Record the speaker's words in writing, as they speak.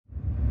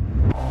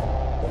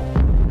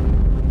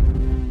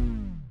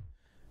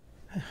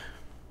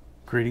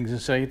Greetings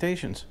and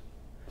salutations.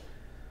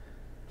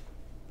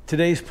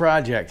 Today's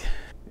project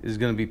is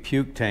going to be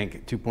Puke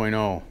Tank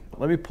 2.0.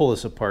 Let me pull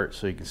this apart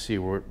so you can see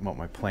what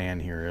my plan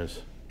here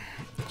is.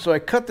 So I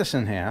cut this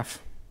in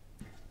half.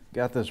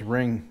 Got this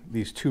ring,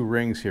 these two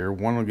rings here.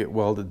 One will get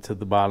welded to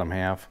the bottom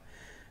half,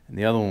 and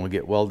the other one will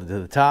get welded to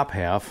the top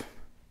half.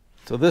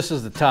 So this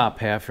is the top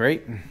half,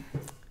 right?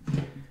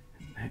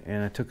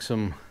 And I took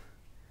some,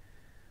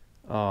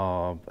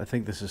 I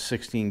think this is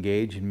 16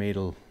 gauge, and made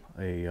a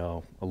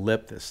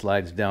lip that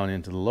slides down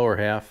into the lower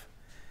half.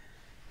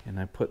 And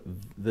I put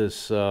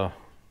this,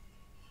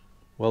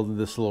 welded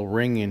this little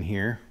ring in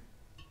here.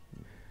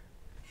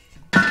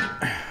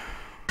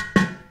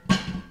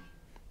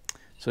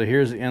 So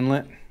here's the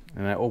inlet,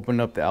 and I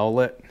opened up the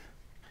outlet.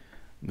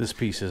 This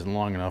piece isn't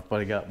long enough,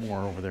 but I got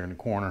more over there in the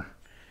corner.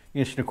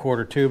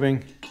 1.25"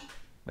 tubing,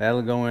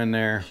 that'll go in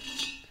there,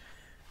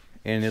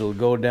 and it'll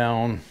go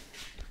down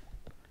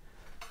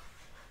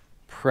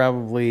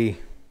probably,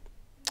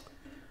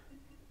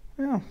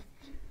 well,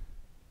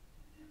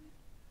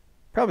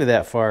 probably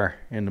that far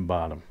in the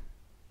bottom.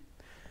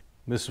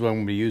 This is what I'm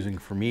going to be using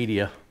for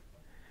media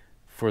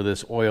for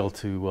this oil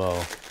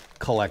to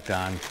collect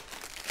on.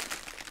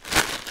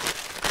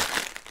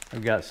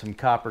 I've got some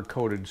copper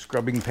coated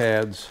scrubbing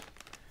pads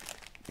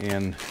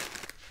and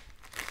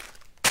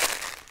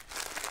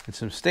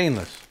some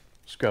stainless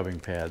scrubbing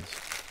pads.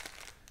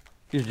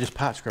 These are just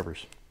pot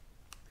scrubbers.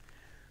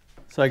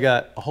 So I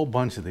got a whole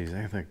bunch of these.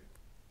 I think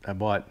I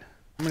bought,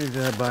 how many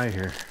did I buy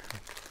here?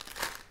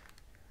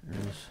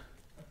 There's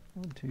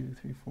 1, 2,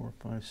 3, 4,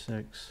 5,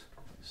 6,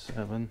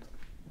 7,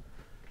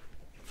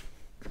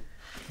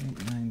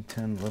 8, 9,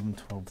 10, 11,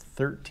 12,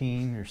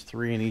 13. There's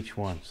 3 in each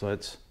one. So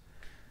that's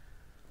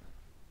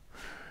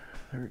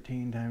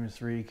 13 times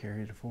 3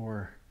 carried to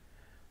 4.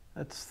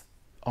 That's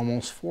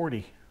almost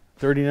 40.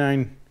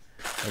 39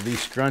 of these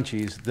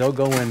scrunchies. They'll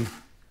go in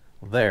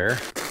there,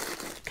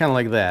 kind of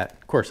like that.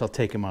 Of course, I'll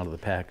take them out of the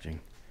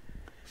packaging.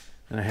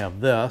 And I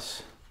have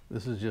this.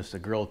 This is just a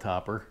grill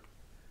topper.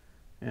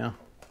 Yeah,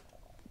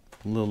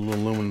 a little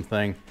aluminum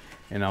thing.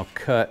 And I'll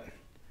cut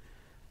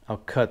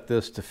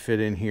this to fit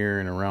in here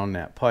and around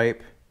that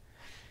pipe.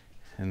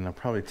 And I'll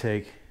probably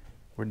take,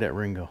 where'd that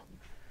ring go?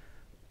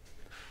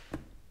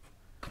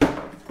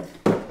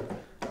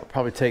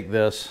 Probably take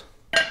this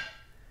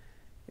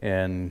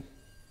and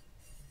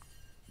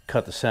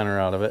cut the center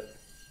out of it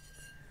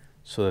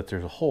so that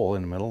there's a hole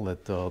in the middle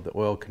that the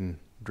oil can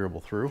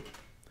dribble through.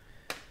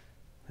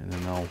 And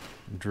then I'll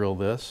drill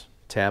this,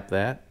 tap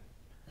that,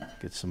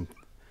 get some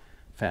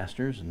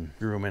fasteners and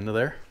screw them into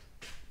there.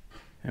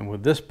 And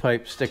with this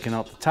pipe sticking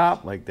out the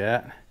top like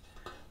that,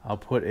 I'll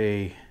put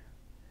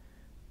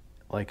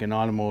like an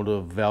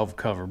automotive valve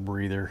cover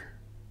breather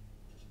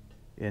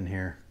in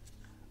here.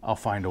 I'll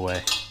find a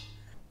way.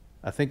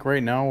 I think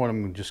right now what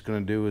I'm just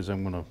going to do is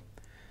I'm going to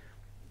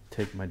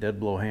take my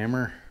dead blow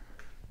hammer.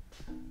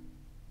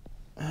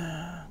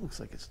 Looks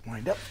like it's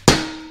lined up.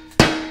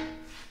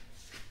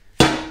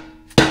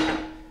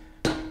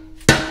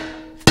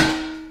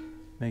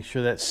 Make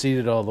sure that's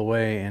seated all the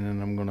way, and then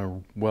I'm going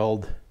to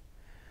weld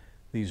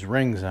these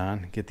rings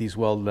on, get these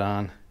welded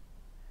on,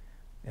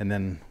 and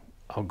then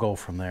I'll go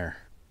from there.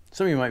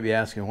 Some of you might be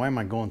asking, why am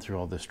I going through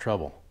all this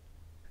trouble?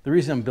 The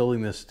reason I'm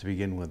building this to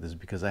begin with is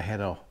because I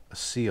had a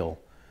seal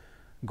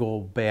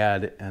go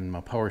bad in my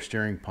power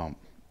steering pump,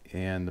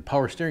 and the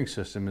power steering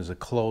system is a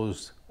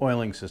closed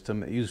oiling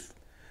system that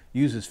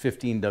uses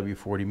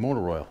 15W40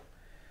 motor oil,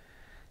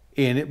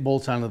 and it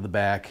bolts onto the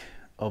back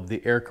of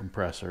the air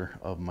compressor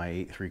of my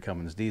 8.3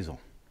 Cummins diesel.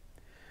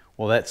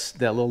 Well, that's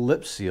that little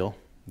lip seal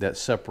that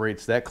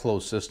separates that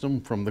closed system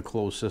from the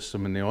closed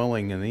system in the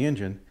oiling in the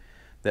engine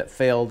that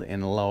failed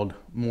and allowed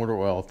motor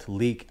oil to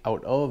leak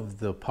out of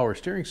the power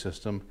steering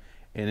system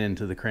and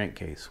into the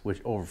crankcase,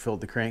 which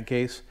overfilled the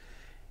crankcase.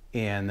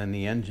 And then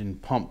the engine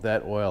pumped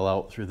that oil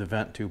out through the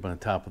vent tube on the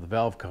top of the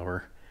valve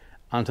cover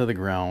onto the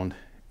ground.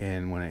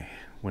 And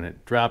when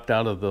it dropped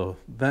out of the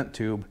vent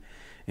tube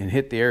and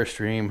hit the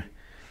airstream,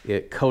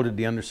 it coated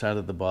the underside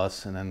of the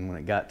bus. And then when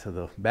it got to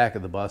the back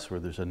of the bus where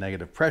there's a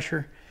negative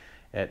pressure,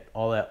 at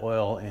all that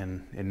oil,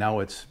 and now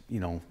it's, you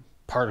know,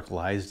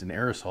 particleized and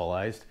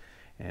aerosolized,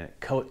 and it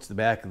coats the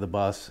back of the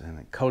bus, and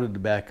it coated the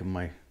back of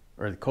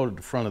it coated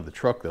the front of the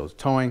truck that I was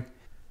towing.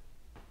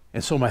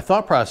 And so my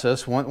thought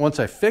process, once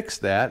I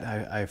fixed that,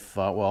 I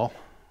thought, well,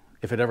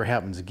 if it ever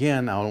happens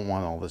again, I don't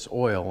want all this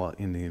oil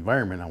in the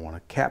environment. I want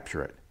to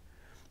capture it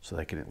so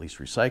that I can at least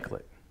recycle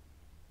it.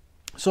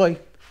 So I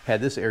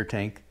had this air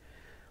tank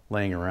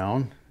laying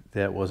around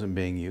that wasn't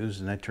being used,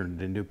 and I turned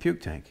it into a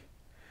puke tank,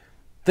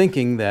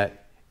 thinking that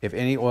if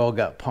any oil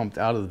got pumped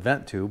out of the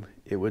vent tube,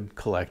 it would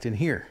collect in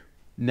here.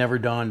 Never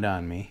dawned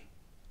on me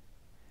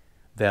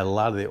that a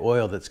lot of the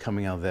oil that's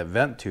coming out of that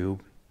vent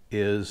tube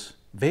is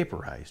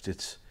vaporized.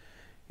 It's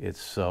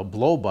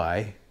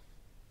blow-by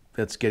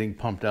that's getting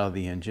pumped out of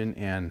the engine,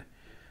 and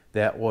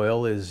that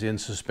oil is in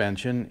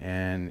suspension,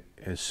 and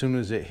as soon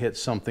as it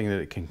hits something that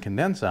it can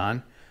condense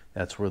on,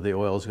 that's where the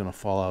oil is going to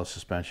fall out of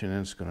suspension, and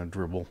it's going to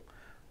dribble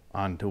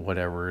onto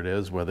whatever it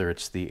is, whether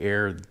it's the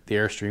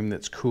airstream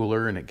that's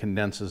cooler and it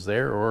condenses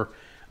there, or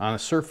on a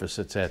surface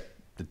that's at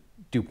the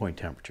dew point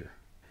temperature.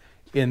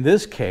 In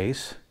this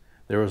case,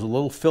 there was a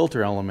little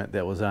filter element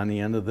that was on the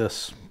end of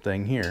this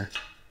thing here,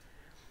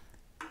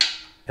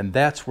 and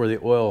that's where the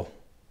oil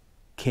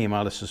came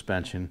out of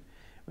suspension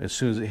as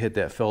soon as it hit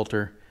that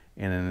filter,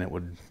 and then it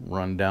would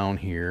run down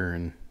here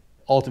and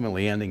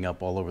ultimately ending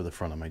up all over the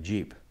front of my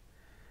Jeep.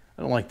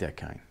 I don't like that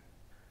kind.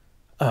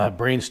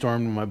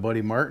 Brainstormed with my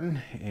buddy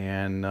Martin,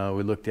 and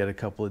we looked at a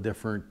couple of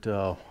different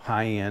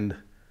high-end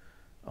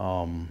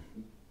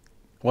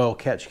oil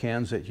catch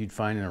cans that you'd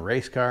find in a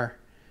race car,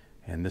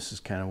 and this is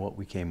kind of what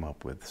we came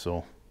up with.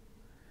 So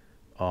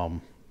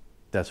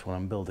that's what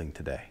I'm building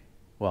today.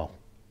 Well,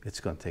 it's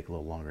going to take a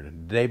little longer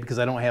today because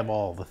I don't have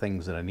all the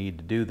things that I need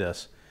to do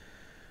this,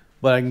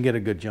 but I can get a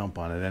good jump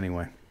on it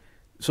anyway.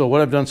 So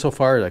what I've done so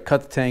far is I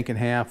cut the tank in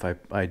half.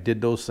 I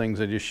did those things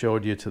I just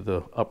showed you to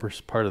the upper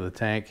part of the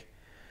tank,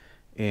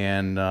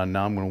 and now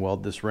I'm going to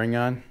weld this ring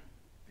on,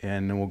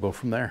 and then we'll go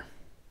from there.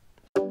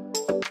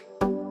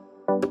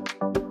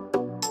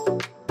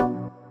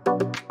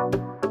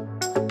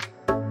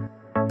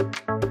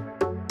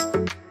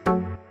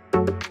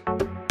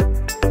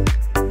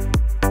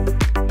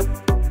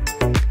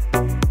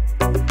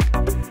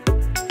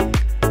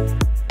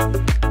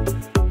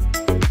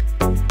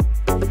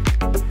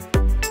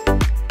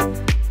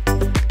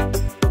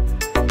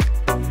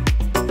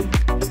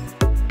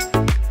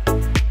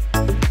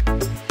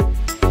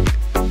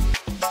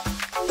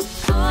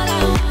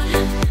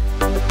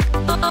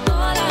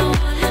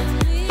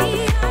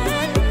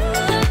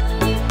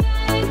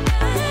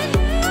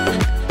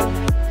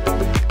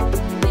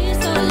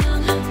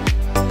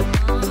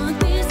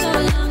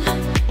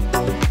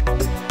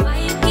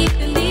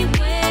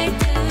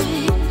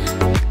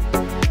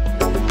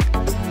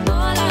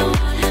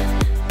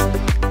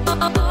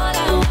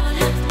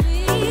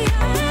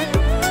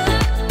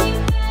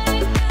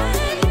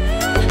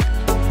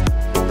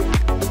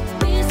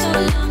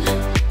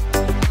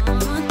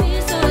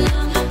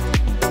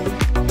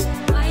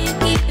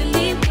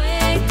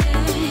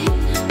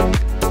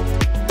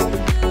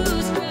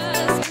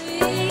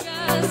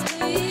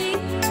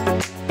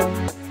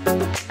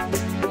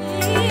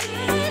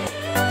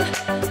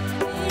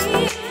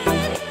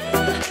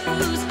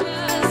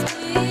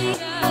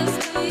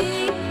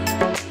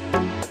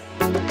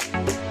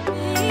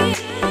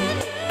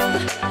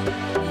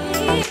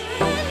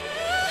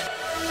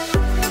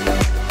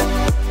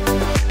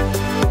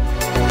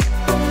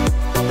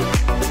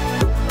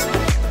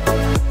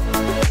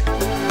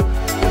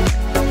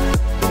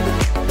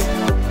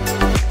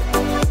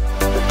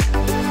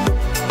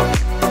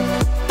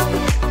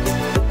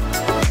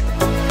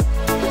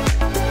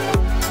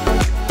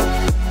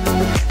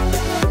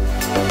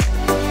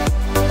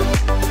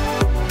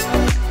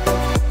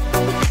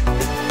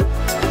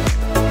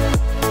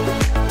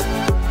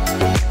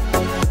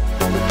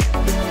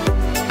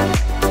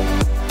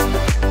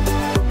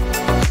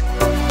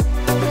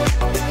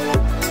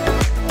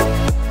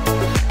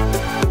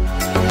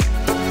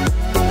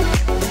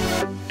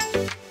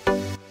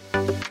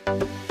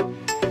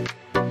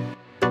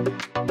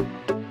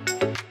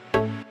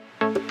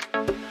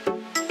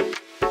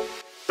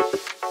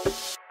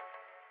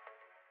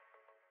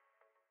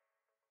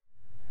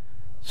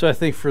 So I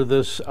think for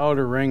this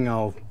outer ring,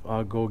 I'll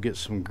go get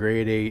some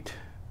grade 8,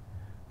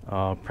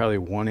 probably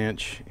 1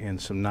 inch, and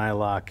some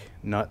nylock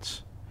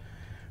nuts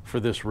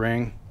for this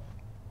ring.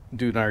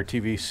 Do an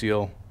RTV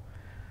seal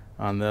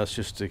on this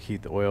just to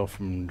keep the oil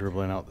from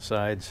dribbling out the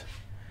sides.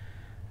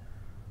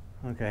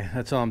 Okay,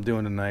 that's all I'm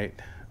doing tonight.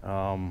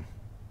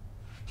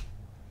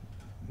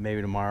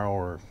 Maybe tomorrow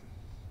or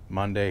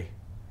Monday,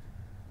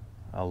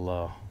 I'll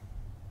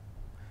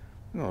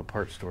go to the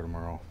parts store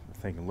tomorrow, I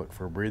think, and look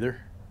for a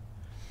breather.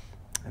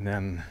 And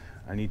then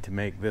I need to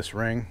make this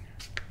ring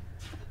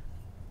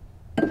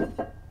to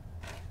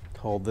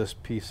hold this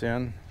piece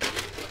in.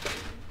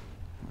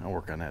 I'll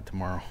work on that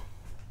tomorrow.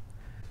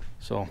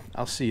 So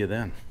I'll see you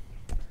then.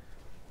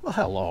 Well,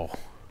 hello.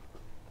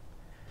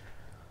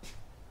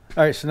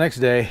 All right, so next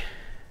day,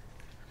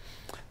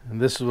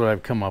 and this is what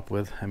I've come up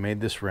with. I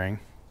made this ring.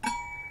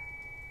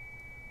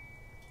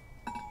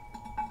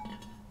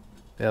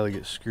 That'll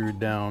get screwed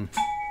down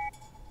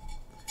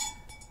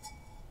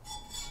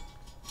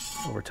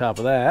over top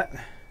of that,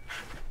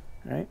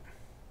 right?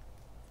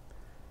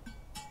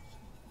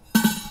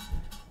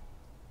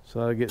 So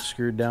that'll get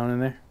screwed down in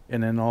there,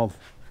 and then all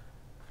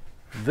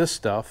this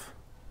stuff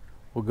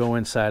will go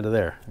inside of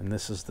there, and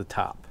this is the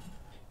top.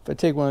 If I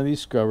take one of these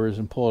scrubbers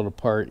and pull it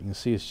apart, you can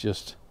see it's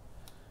just,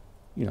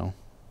 you know,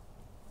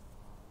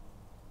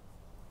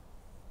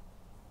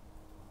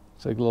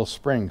 it's like little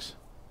springs.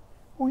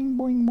 Boing,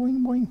 boing,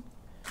 boing, boing.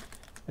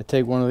 I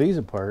take one of these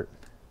apart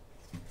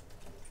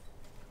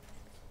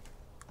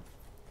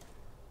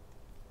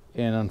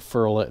and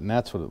unfurl it, and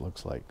that's what it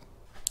looks like.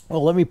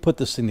 Well, let me put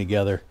this thing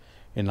together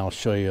and I'll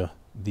show you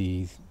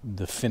the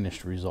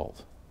finished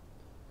result.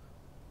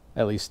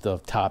 At least the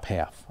top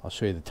half. I'll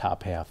show you the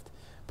top half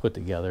put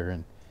together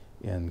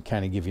and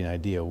kind of give you an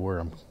idea of where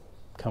I'm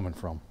coming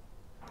from.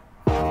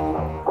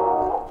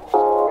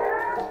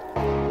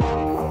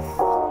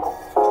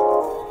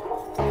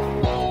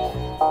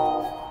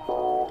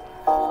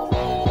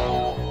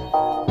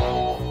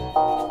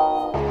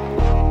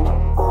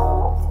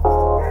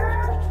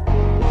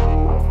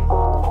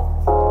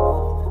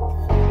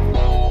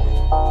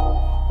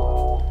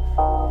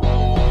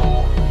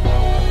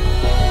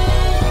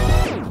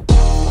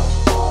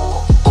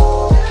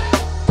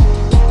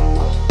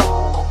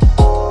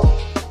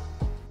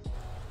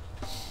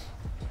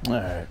 All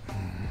right.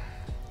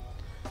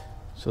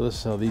 So this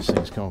is how these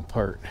things come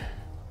apart.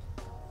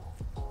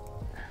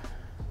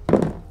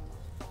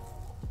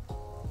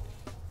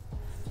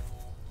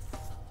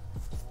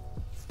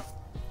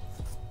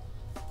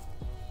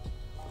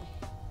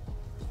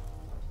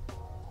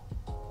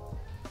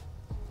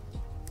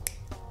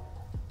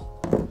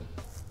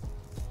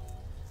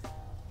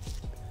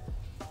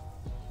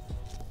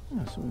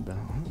 So we've been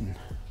hunting.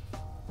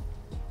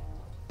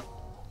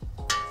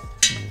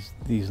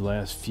 These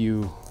last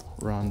few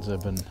runs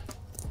I've been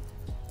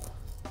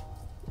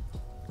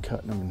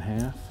cutting them in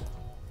half,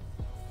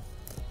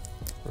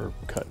 or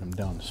cutting them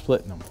down,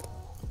 splitting them.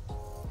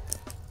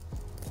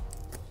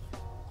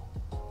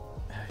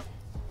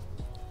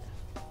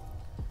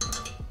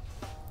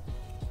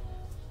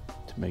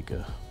 To make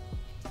a,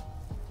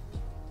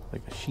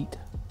 like a sheet.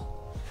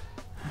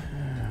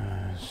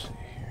 Let's see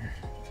here.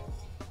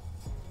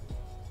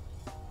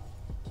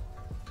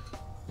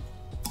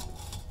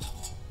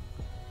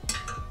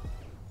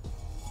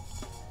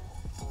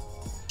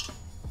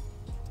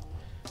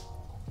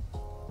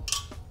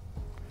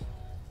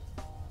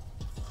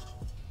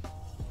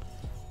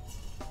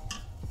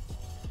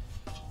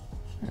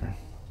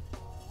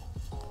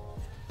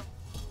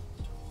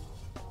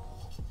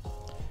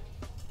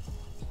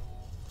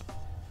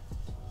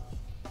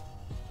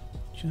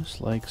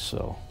 Just like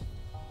so.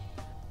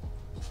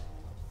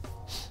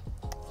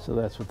 So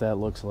that's what that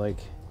looks like.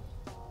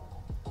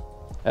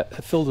 I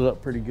filled it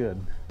up pretty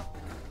good,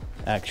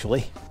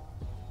 actually.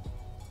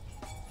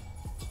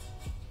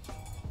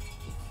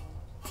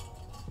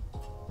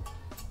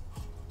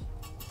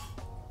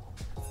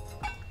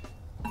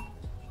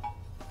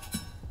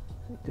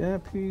 Take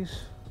that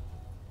piece.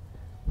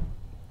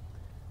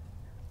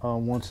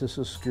 Once this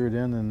is screwed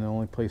in, then the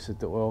only place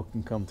that the oil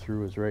can come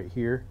through is right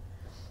here.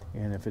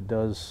 And if it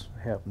does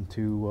happen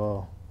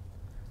to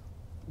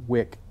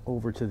wick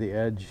over to the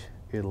edge,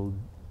 it'll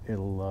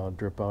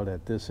drip out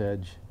at this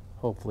edge.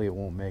 Hopefully it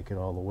won't make it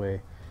all the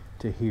way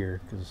to here,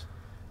 because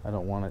I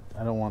don't want it.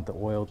 I don't want the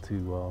oil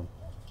to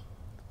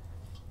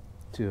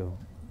you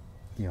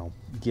know,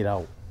 get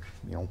out.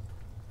 You know,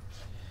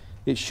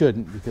 it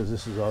shouldn't, because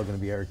this is all going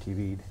to be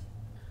RTV'd.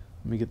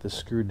 Let me get this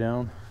screwed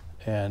down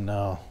and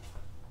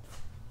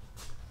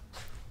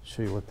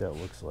show you what that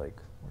looks like.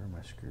 Where are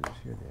my screws?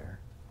 Here they are.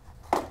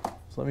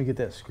 So let me get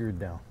that screwed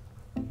down.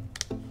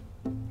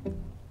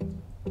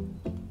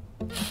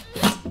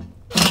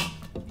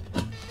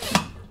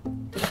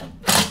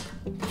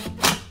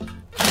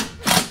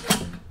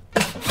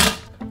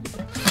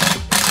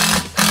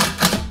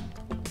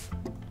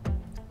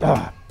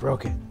 Ah,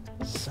 broke it.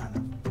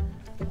 Son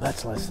of...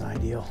 That's less than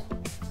ideal.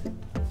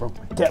 Broke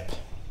my tip.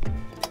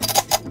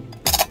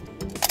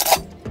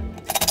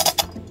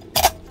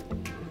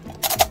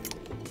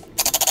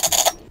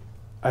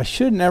 I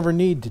should never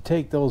need to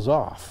take those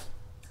off.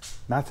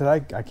 Not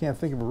that I can't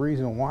think of a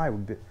reason why I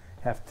would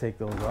have to take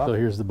those off. So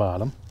here's the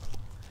bottom.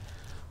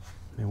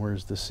 And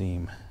where's the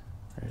seam?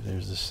 Right,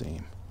 there's the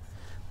seam.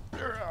 So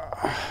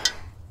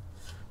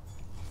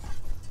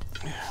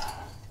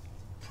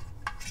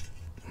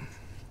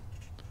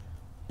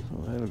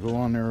that'll go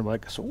on there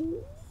like so.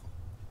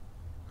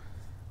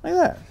 Like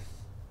that.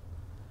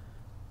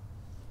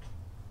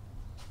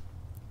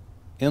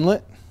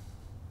 Inlet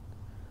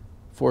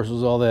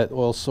forces all that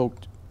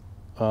oil-soaked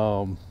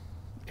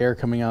air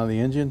coming out of the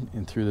engine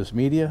and through this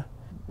media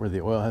where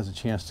the oil has a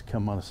chance to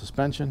come out of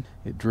suspension.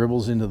 It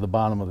dribbles into the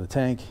bottom of the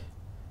tank,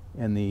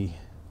 and the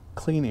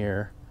clean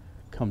air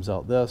comes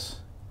out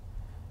this,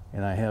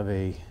 and I have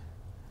a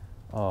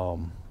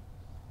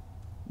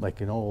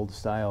like an old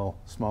style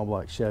small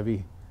block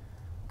Chevy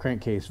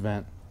crankcase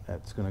vent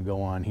that's going to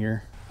go on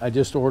here. I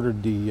just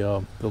ordered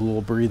the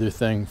little breather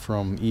thing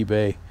from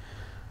eBay.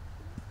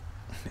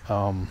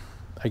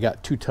 I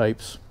got two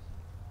types.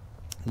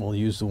 We'll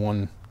use the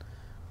one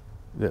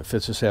that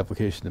fits this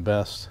application the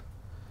best,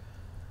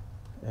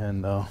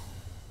 and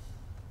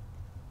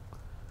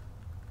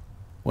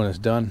when it's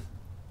done,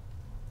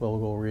 we'll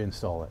go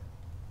reinstall it.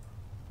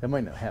 That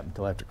might not happen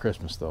until after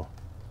Christmas, though.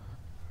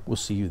 We'll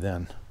see you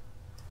then.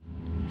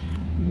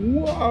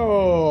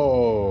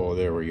 Whoa,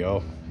 there we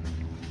go.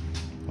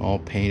 All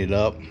painted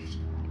up.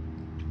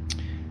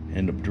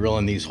 End up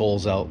drilling these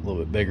holes out a little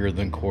bit bigger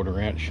than 1/4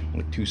 inch,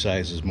 like 2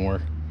 sizes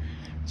more,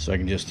 so I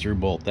can just through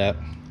bolt that.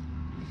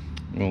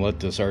 I'm gonna let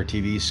this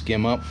RTV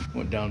skim up.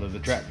 Went down to the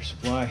Tractor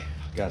Supply,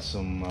 got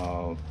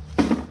some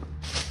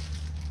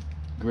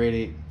grade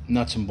 8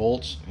 nuts and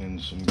bolts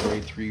and some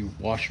grade 3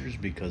 washers,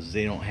 because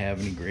they don't have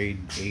any grade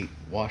 8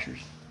 washers.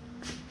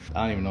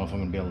 I don't even know if I'm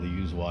gonna be able to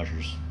use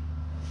washers.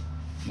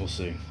 We'll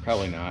see.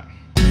 Probably not.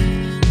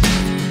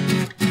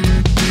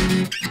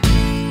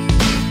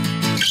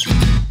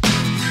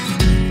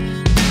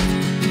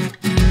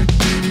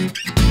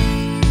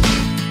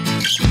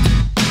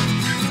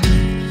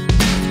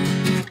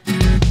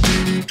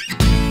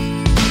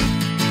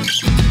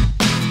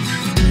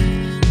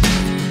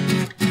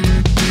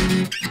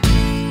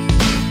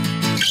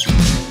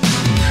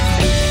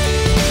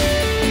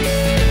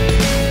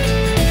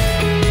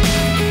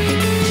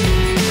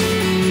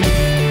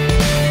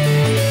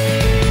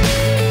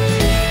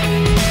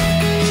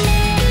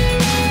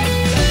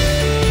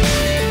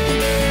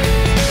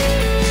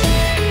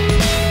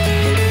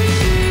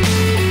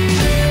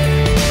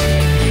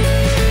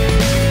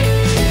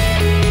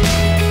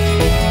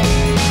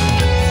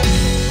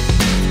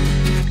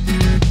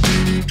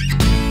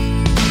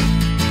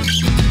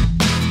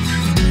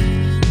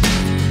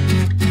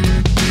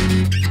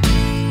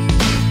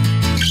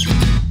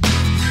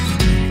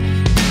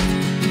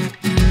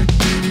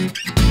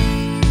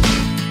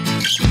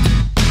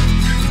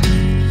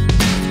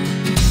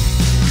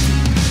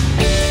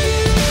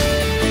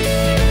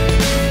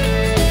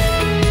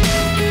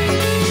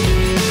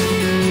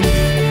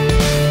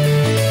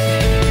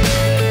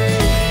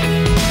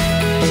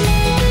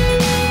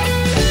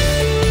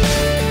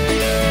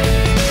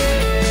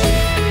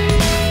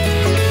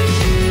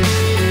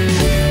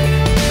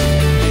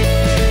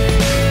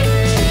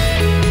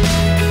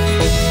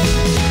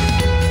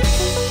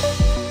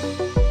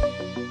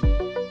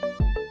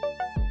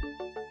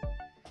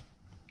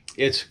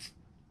 It's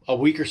a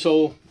week or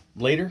so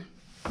later.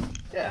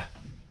 Yeah.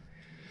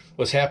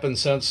 What's happened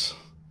since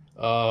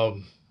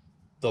the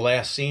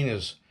last scene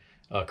is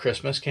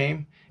Christmas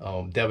came.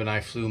 Deb and I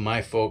flew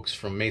my folks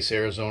from Mesa,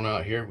 Arizona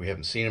out here. We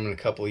haven't seen them in a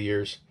couple of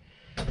years.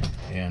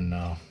 And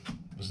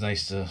it was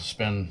nice to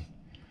spend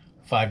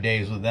 5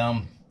 days with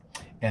them.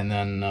 And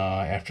then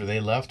after they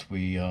left,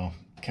 we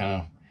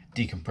kind of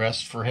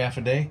decompressed for half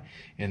a day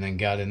and then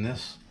got in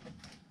this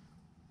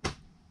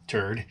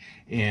turd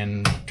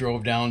and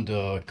drove down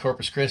to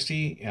Corpus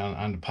Christi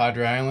on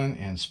Padre Island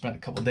and spent a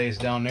couple days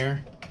down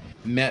there.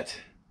 Met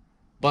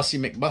Bussy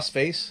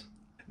McBusface.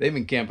 They've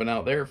been camping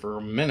out there for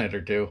a minute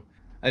or two.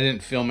 I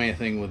didn't film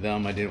anything with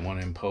them. I didn't want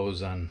to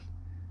impose on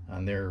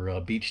their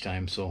beach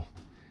time. So,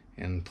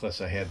 and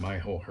plus I had my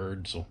whole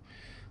herd, so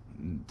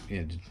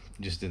it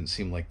just didn't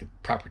seem like the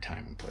proper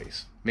time and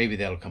place. Maybe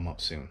that'll come up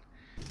soon.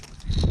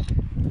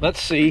 Let's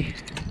see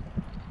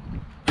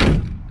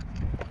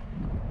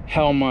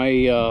how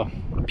my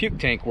puke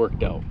tank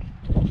worked out.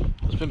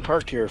 It's been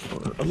parked here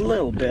for a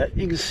little bit.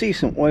 You can see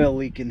some oil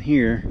leak in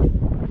here.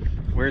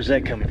 Where's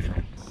that coming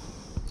from?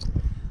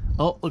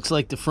 Oh, looks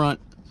like the front.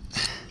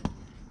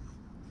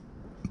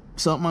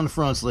 Something on the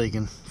front's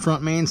leaking.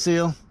 Front main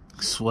seal.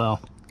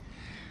 Swell.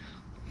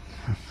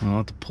 I'll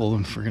have to pull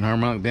them freaking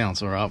harmonic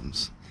balancer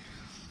albums.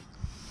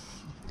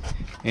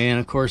 And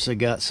of course I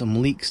got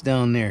some leaks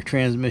down there.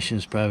 Transmission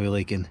is probably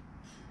leaking.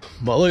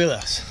 But look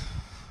at this.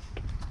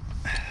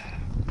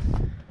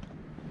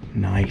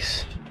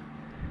 Nice.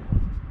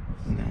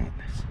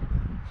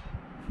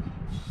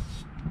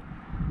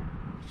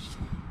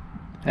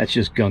 That's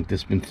just gunk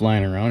that's been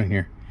flying around in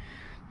here.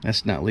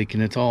 That's not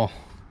leaking at all.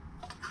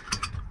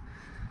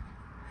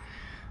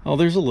 Oh,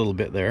 there's a little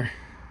bit there,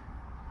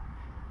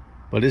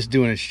 but it's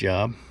doing its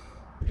job.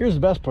 Here's the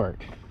best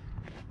part.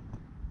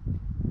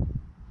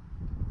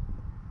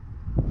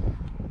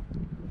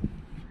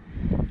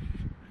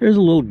 There's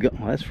a little gunk.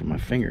 Oh, that's from my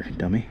finger,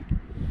 dummy.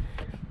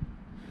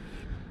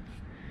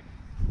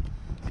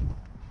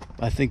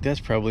 I think that's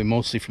probably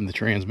mostly from the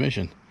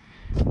transmission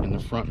and the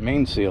front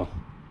main seal.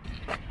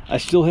 I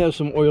still have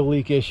some oil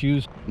leak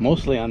issues,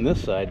 mostly on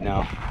this side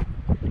now.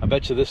 I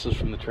bet you this is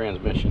from the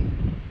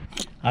transmission.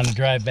 On the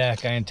drive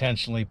back, I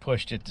intentionally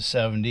pushed it to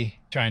 70,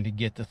 trying to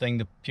get the thing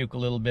to puke a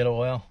little bit of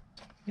oil.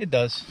 It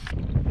does,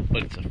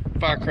 but it's a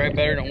far cry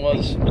better than it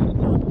was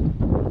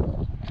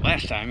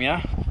last time,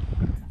 yeah?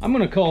 I'm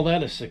gonna call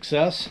that a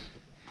success.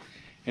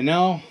 And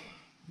now,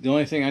 the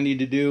only thing I need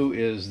to do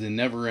is the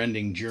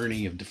never-ending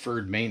journey of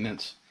deferred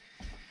maintenance.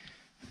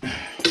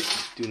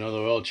 Do another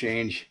oil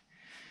change.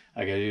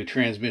 I gotta do a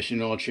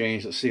transmission oil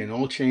change. Let's see, an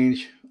oil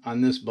change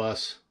on this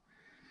bus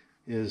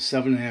is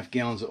 7.5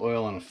 gallons of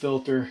oil on a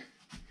filter.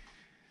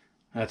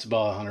 That's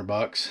about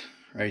 $100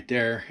 right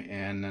there.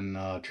 And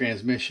then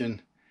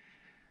transmission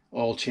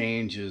oil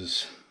change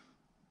is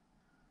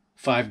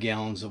 5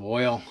 gallons of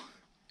oil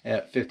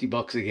at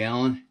 $50 a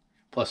gallon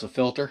plus a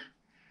filter.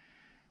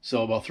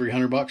 So about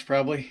 $300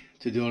 probably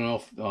to do an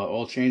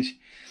oil change.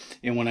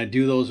 And when I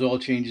do those oil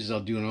changes, I'll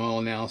do an oil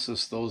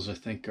analysis. Those I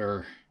think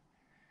are,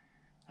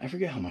 I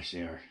forget how much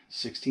they are,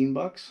 16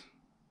 bucks,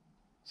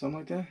 something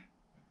like that.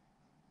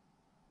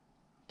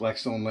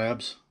 Blackstone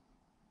Labs.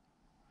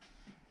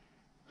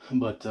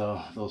 But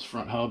those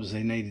front hubs,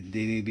 they need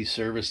to be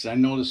serviced. I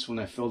noticed when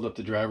I filled up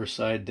the driver's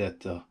side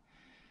that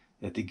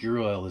the gear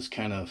oil is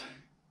kind of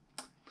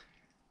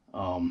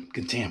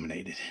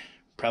contaminated,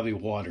 probably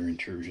water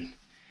intrusion.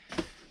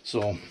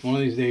 So one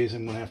of these days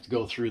I'm gonna have to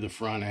go through the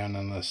front end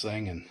on this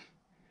thing and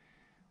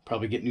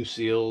probably get new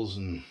seals,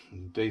 and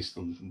based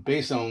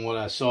on what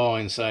I saw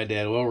inside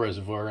that oil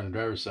reservoir on the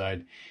driver's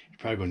side, you're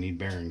probably gonna need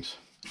bearings.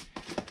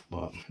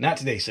 But not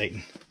today,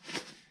 Satan.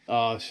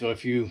 So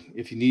if you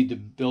need to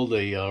build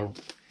a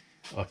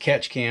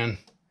catch can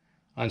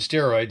on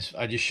steroids,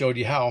 I just showed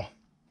you how.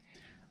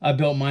 I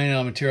built mine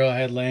out of material I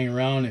had laying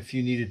around. If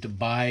you needed to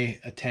buy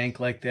a tank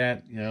like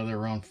that, you know, they're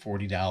around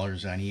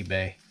 $40 on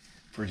eBay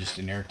for just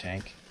an air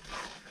tank.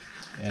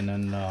 And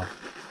then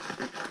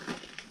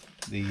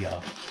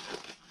the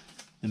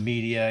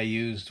media I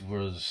used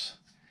was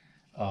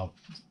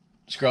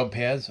scrub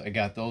pads. I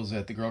got those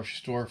at the grocery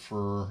store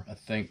for, I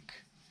think,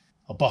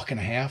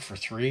 $1.50 for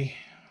 3.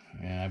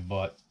 And I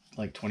bought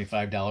like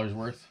 $25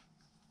 worth.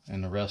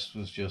 And the rest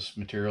was just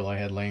material I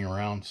had laying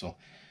around. So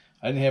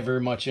I didn't have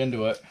very much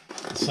into it.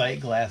 The sight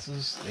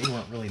glasses, they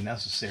weren't really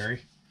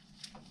necessary,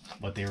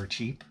 but they were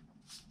cheap.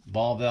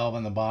 Ball valve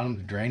on the bottom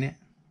to drain it.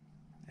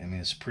 I mean,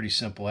 it's a pretty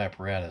simple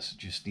apparatus. You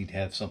just need to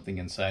have something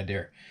inside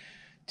there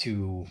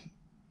to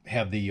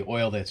have the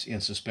oil that's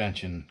in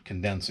suspension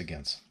condense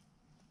against.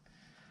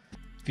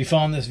 If you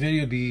found this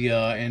video to be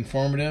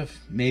informative,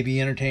 maybe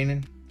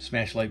entertaining,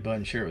 smash the like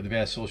button, share it with the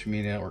vast social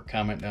media network,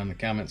 comment down in the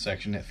comment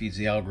section. That feeds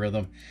the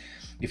algorithm.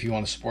 If you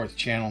want to support the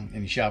channel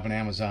and you shop on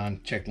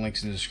Amazon, check the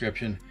links in the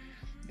description.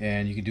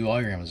 And you can do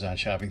all your Amazon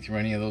shopping through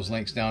any of those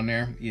links down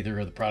there, either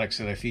of the products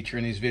that I feature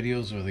in these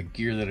videos or the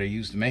gear that I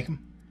use to make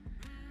them.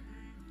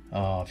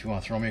 If you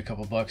want to throw me a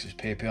couple bucks, there's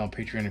PayPal and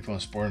Patreon if you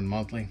want to support them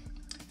monthly.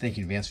 Thank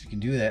you in advance if you can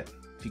do that.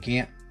 If you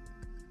can't,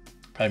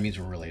 probably means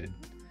we're related.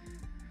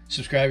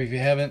 Subscribe if you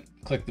haven't.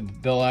 Click the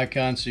bell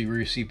icon so you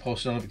receive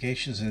post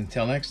notifications. And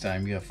until next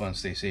time, you have fun,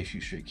 stay safe,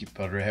 shoot straight, keep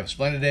powder, have a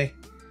splendid day.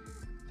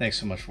 Thanks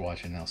so much for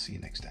watching, and I'll see you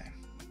next time.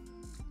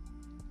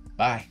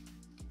 Bye.